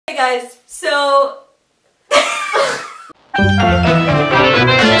guys, so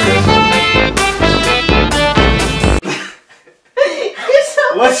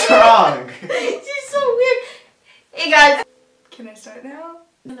what's wrong? She's so weird. Hey guys, can I start now?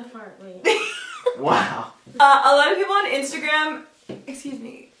 I'm gonna fart, wait. Wow. A lot of people on Instagram, excuse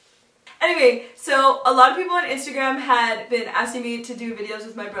me. Anyway, so a lot of people on Instagram had been asking me to do videos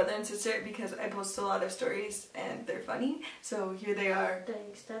with my brother and sister because I post a lot of stories and they're funny. So here they are.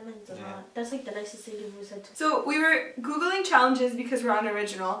 Thanks, that means a lot. That's like the nicest thing you've ever said to me. So we were Googling challenges because we're on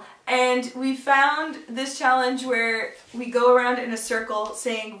Original, and we found this challenge where we go around in a circle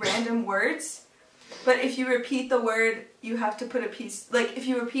saying random words, but if you repeat the word, you have to put a piece, like if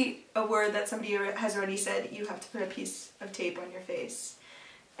you repeat a word that somebody has already said, you have to put a piece of tape on your face.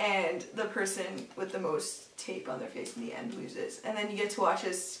 And the person with the most tape on their face in the end loses. And then you get to watch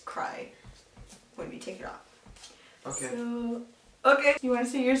us cry when we take it off. Okay. So, okay. You want to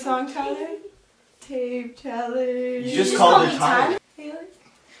sing your song, Tyler? Tape challenge. You just called her Tyler. Haley?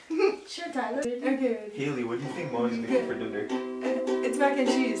 Sure, Tyler. Okay. Haley, what do you think Mommy's making for dinner? It's mac and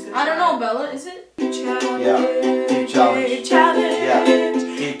cheese. I don't know, Bella, is it? Challenge. Yeah. Tape challenge. Tape challenge. Yeah.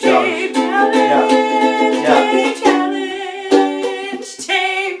 Tape challenge. Tape challenge. Yeah. Yeah. Tape challenge.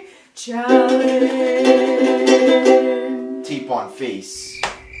 Tape challenge. Tape on face.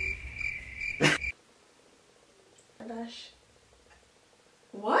 Eyelash.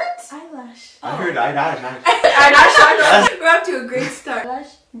 What? Eyelash. I heard eyelash. Eyelash. We're up to a great start.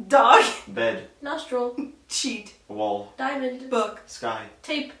 Eyelash. Dog. Bed. Nostril. Cheat. Wall. Diamond. Book. Sky.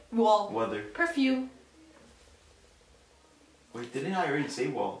 Tape. Wall. Weather. Perfume. Wait, didn't I already say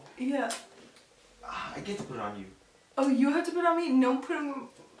wall? Yeah. I get to put it on you. Oh, you have to put on me? No, put on.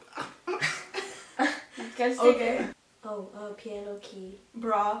 Guys, Okay. Oh, piano key.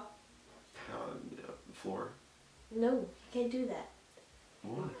 Bra. Floor. No, you can't do that.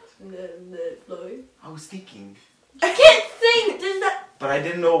 What? Floyd. I was thinking. I can't think! Does that... But I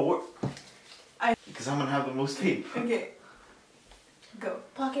didn't know what. I. Because I'm gonna have the most tape. Okay. Go.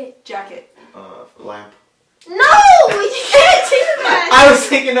 Pocket. Jacket. Lamp. No! You can't do that! I was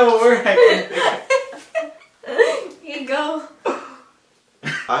thinking of a word I couldn't think Here you go. of.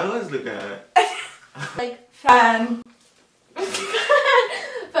 I was looking at it. Like, Fan.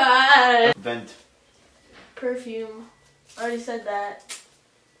 Fan. Vent. Perfume. I already said that.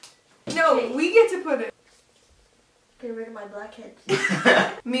 No, Okay. we get to put it. Get rid of my blackheads.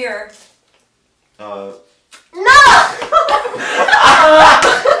 Mirror. No!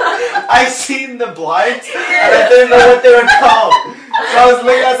 I seen the blinds and I didn't know what they were called. So I was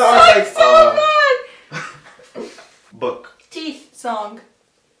looking at them, I was like, book. Teeth. Song.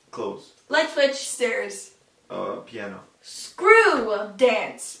 Clothes. Light switch. Stairs. Piano. Screw.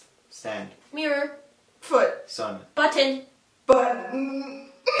 Dance. Stand. Mirror. Foot. Sun. Button. Button.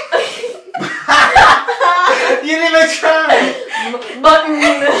 You didn't even try! Button.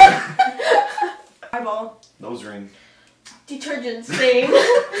 Eyeball. Nose ring. Detergent stain.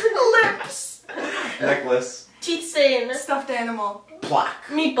 Lips. Necklace. Teeth stain. Stuffed animal. Plaque.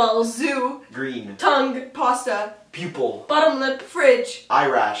 Meatballs. Zoo. Green. Tongue. Pasta. Pupil. Bottom lip. Fridge. Eye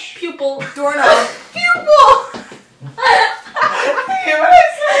rash. Pupil. Doorknob. Pupil.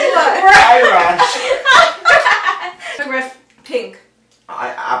 Eye rash. Photograph. Pink.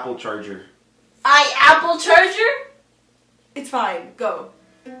 Apple charger. Apple charger. It's fine. Go.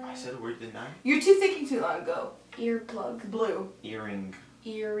 I said a word, didn't I? You're too thinking too long. Go. Earplug. Blue. Earring.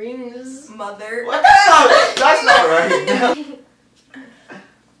 Earrings. Mother. What? That's not right.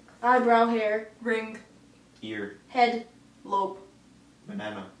 Eyebrow hair. Ring. Ear. Head. Lobe.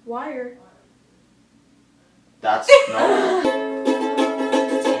 Banana. Wire. That's no.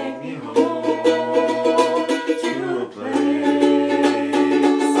 Take me home to a place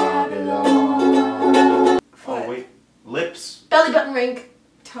I belong. Foot. Oh wait. Lips. Belly button ring.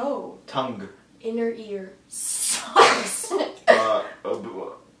 Toe. Tongue. Inner ear. Socks.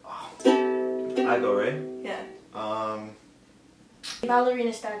 I go, right? Yeah.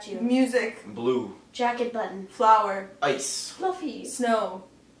 Ballerina statue. Music. Blue. Jacket button. Flower. Ice. Fluffy. Snow.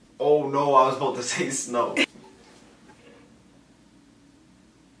 Oh no, I was about to say snow.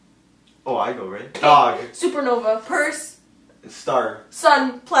 Oh, I go, right? Dog. Supernova. Purse. Star.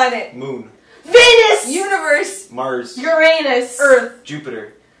 Sun. Planet. Moon. Venus. Universe. Mars. Uranus. Earth.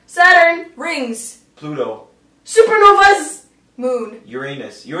 Jupiter. Saturn. Rings. Pluto. Supernovas. Moon.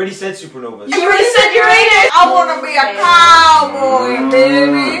 Uranus. You already said supernovas. You already said Uranus. I wanna be a cowboy,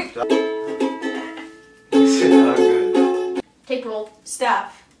 baby. This is not good. Tape roll.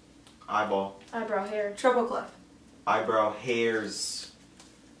 Staff. Eyeball. Eyebrow hair. Treble clef. Eyebrow hairs.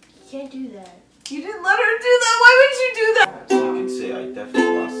 You can't do that. You didn't let her do that. Why would you do that? So you can say I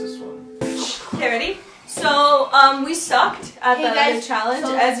definitely lost this one. Okay, ready? So, we sucked at Hey the guys, other challenge,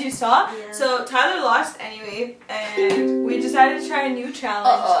 so- as you saw. Yeah. So, Tyler lost anyway, and we decided to try a new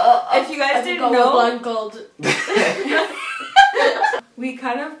challenge. If you guys didn't know, blind gold. we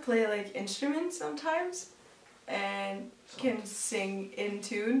kind of play like instruments sometimes, and can sing in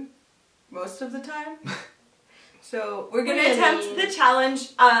tune most of the time. So we're gonna Really? attempt the challenge.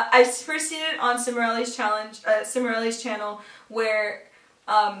 I first seen it on Cimarelli's channel, where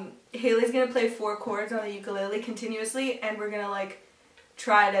Haley's gonna play 4 chords on the ukulele continuously, and we're gonna like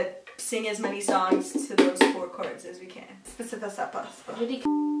try to sing as many songs to those 4 chords as we can.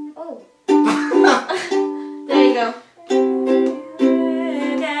 Oh. There you go.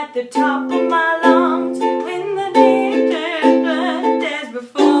 At the top of my lungs, when the day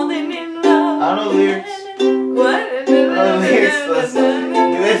befalling in love. I don't know the lyrics. What? I don't know the lyrics to that song.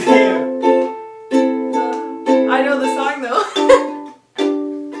 Give it to you. I know the song though.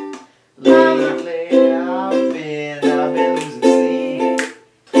 Lately I've been losing sleep,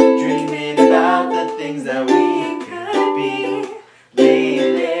 dreaming about the things that we could be.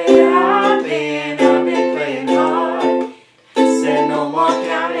 Lately I've been playing hard. Said no more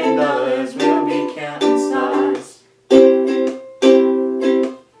counting dollars, we'll be counting stars.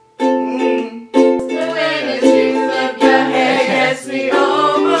 The way that you flip your hair gets me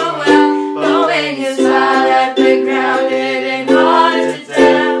overwhelmed. But when you smile at the ground, it ain't hard to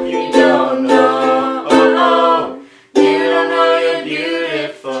tell. You don't know, you don't know you're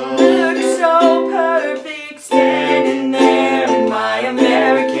beautiful. Look so perfect standing there in my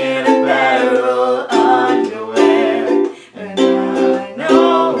American Apparel underwear. And I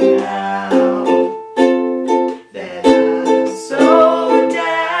know now that I'm so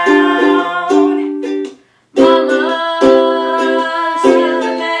down. Mama, still a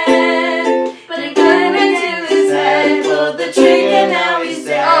man, but a gun went to his head, pulled the trigger, now he's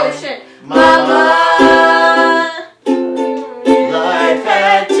dead. Oh shit. Mama, life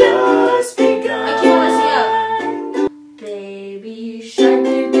had just begun. I can't wanna see up. Baby shark,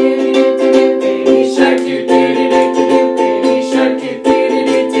 do do do do do, baby shark, do do do do do, baby shark, do do do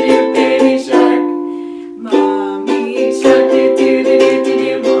do do, baby shark. Mommy shark, do do do do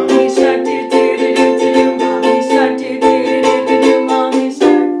do, mommy shark, do do do do do, mommy shark, do do do do do, mommy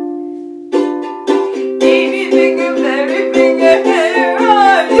shark. Baby finger, baby finger, where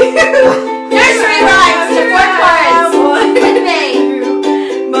are you? Nursery rhymes to 4 chords. With me.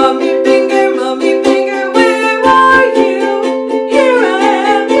 Mommy finger, where are you? Here I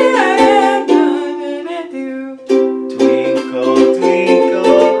am, Twinkle,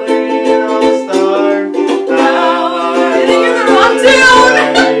 twinkle, little star, how I think it's the wrong tune.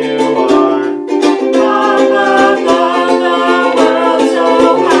 where you are. Up above the world so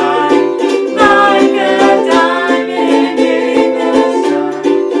high, Like a diamond in the sky.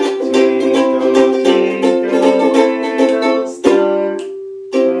 twinkle, twinkle, little star.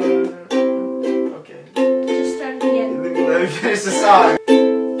 Okay. Just start it again. Let me finish the song.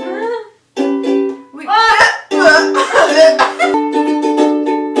 We-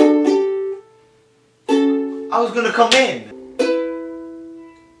 I was gonna come in.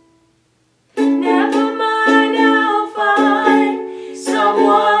 Never mind, I'll find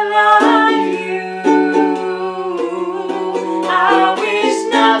someone like you. I wish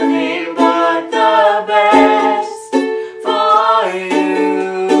nothing but the best for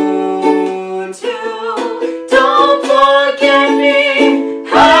you too. Don't forget me,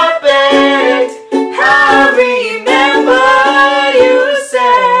 I begged. I remember you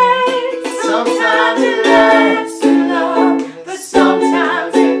said sometimes it hurts to love, but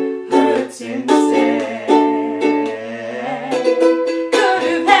sometimes it hurts instead. Could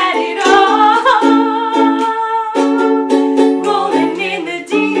have had it all, rolling in the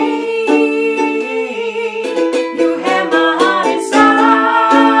deep. You had my heart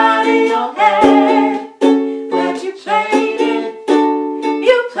inside of your head, but you played it,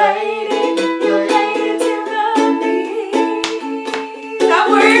 you played it, you played it to the beat. That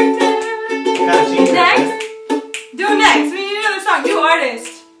worked. Kinda cheated. Next. Do next. We need another song. Do artist.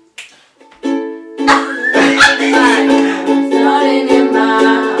 Starting in my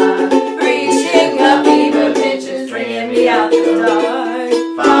heart, reaching up fever pitches, bringing me out the dark.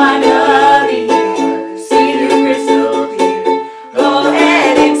 Finally, see through crystal clear. Go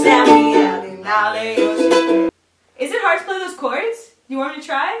ahead and sound me out, and I'll lay your secret. Is it hard to play those chords? You want me to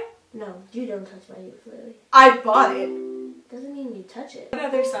try? No, you don't touch my ukulele. I bought it. Doesn't mean you touch it. What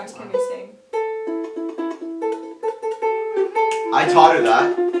other songs can we sing? I taught her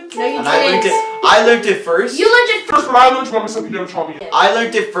that, No, you and I learned it first. You learned it first. I learned from something you never taught me. I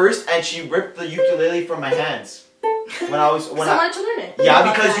learned it first, and she ripped the ukulele from my hands when I was So why don't you learn it? yeah,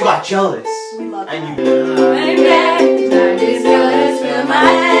 because you got jealous. We love that. And you fill my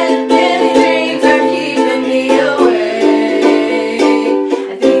head. Many dreams are keeping me awake.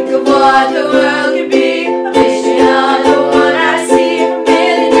 I think of what the world could be. A vision of the one I see. A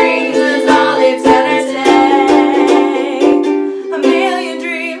million dreams is all it's gonna take. A million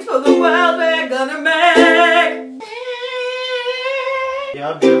dreams for the world we're gonna make.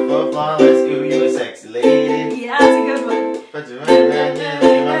 You're beautiful, flawless, ooh, you a sexy lady. Yeah, that's a good one. But you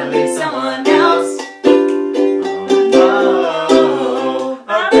wanna be someone else. Oh,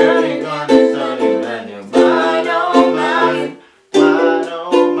 I'm really gonna show you that you're mine, oh mine, mine,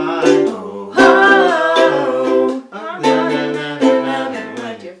 oh mine, oh, oh,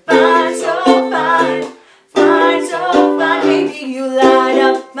 But you're fine, so fine, fine, so fine. Baby, you light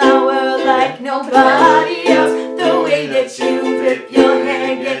up my world like nobody else. The way that you rip your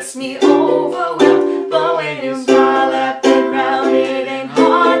hair gets me overwhelmed. But when you fall at the ground, it ain't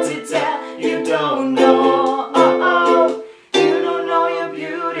hard to tell. You don't know, you don't know you're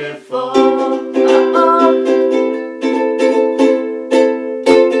beautiful.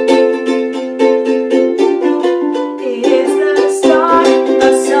 It's the start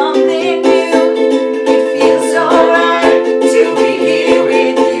of something new. It feels so right to be here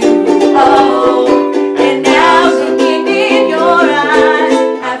with you. Oh, and now looking in your eyes,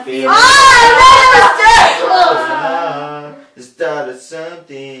 I feel the start of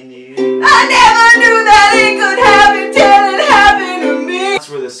something new. I never knew that it could happen till it happened to me. That's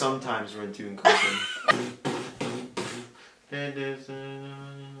where the sometimes run to in comes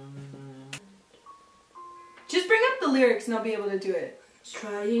Just bring up the lyrics and I'll be able to do it.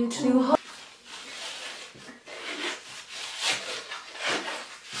 Trying to.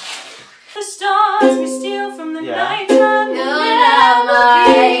 The stars we steal from the Yeah. nighttime. You'll Never never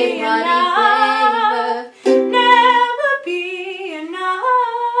be be enough. Never be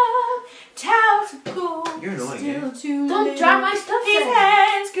enough. Towers of gold. You're annoying, Still too Don't little. drop my stuff These there.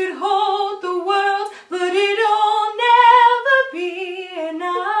 hands could hold the world, but it'll never be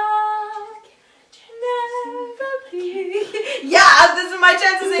enough. Never be. Yeah, this is my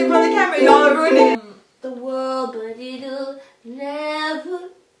chance to sing for the camera. Y'all are ruining it. The world, but it'll never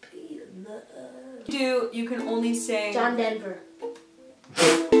be enough. You can only sing. John Denver.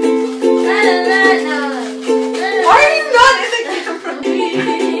 Why are you not in the camera?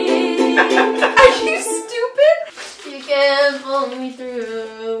 Are you stupid? You can pull me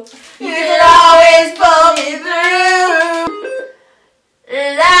through. You can always pull me through.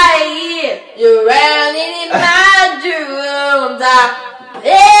 Like you're running in my dreams. I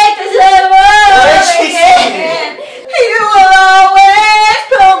make this world again. You will always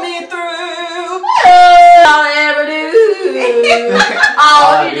pull me through. All I ever do,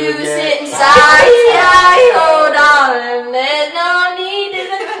 all you do is sit inside. Hold on, and there's no need to.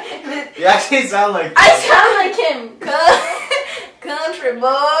 You actually sound like. I sound like him. Country boy,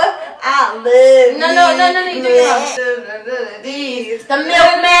 I love No, you do it wrong. The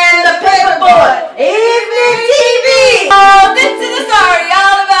milkman, the paper boy, evening TV. Oh, this is a story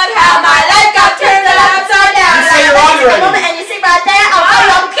all about how my life got turned upside down. You say it wrong already. And you see right there,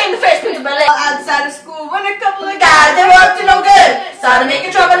 I came the first people, but Outside of school, when a couple of guys, they were up to no good. Started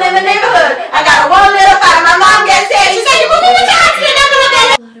making trouble in the neighborhood. I got a one little fight. My mom gets scared. She said, "You moving the child to the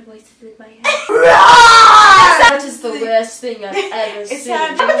neighborhood." A lot of voices in my head. That is the worst thing I've ever seen.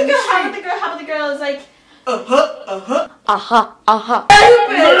 sounds- How about the girl? How about the girl? Is like.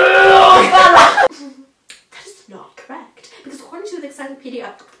 That is not correct. Because according to the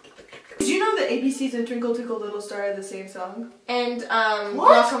encyclopedia. Did you know that ABC's and Twinkle Twinkle Little Star are the same song? And What?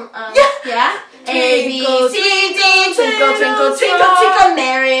 welcome Yeah. A B Twinkle, C D twinkle twinkle twinkle twinkle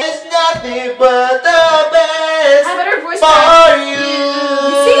Mary. It's nothing but the best How about her voice for crack? you.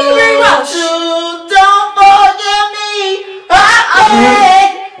 You're singing very well. Don't forget me.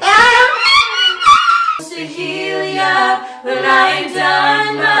 To heal ya, but I ain't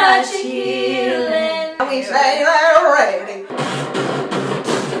done much healing. We say that already.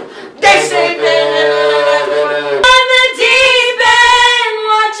 They say And the deep end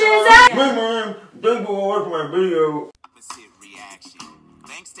watches out. Don't go away from my video. Opposite reaction.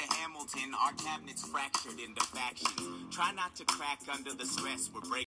 Thanks to Hamilton, our cabinet's fractured into factions. Try not to crack under the stress we're breaking.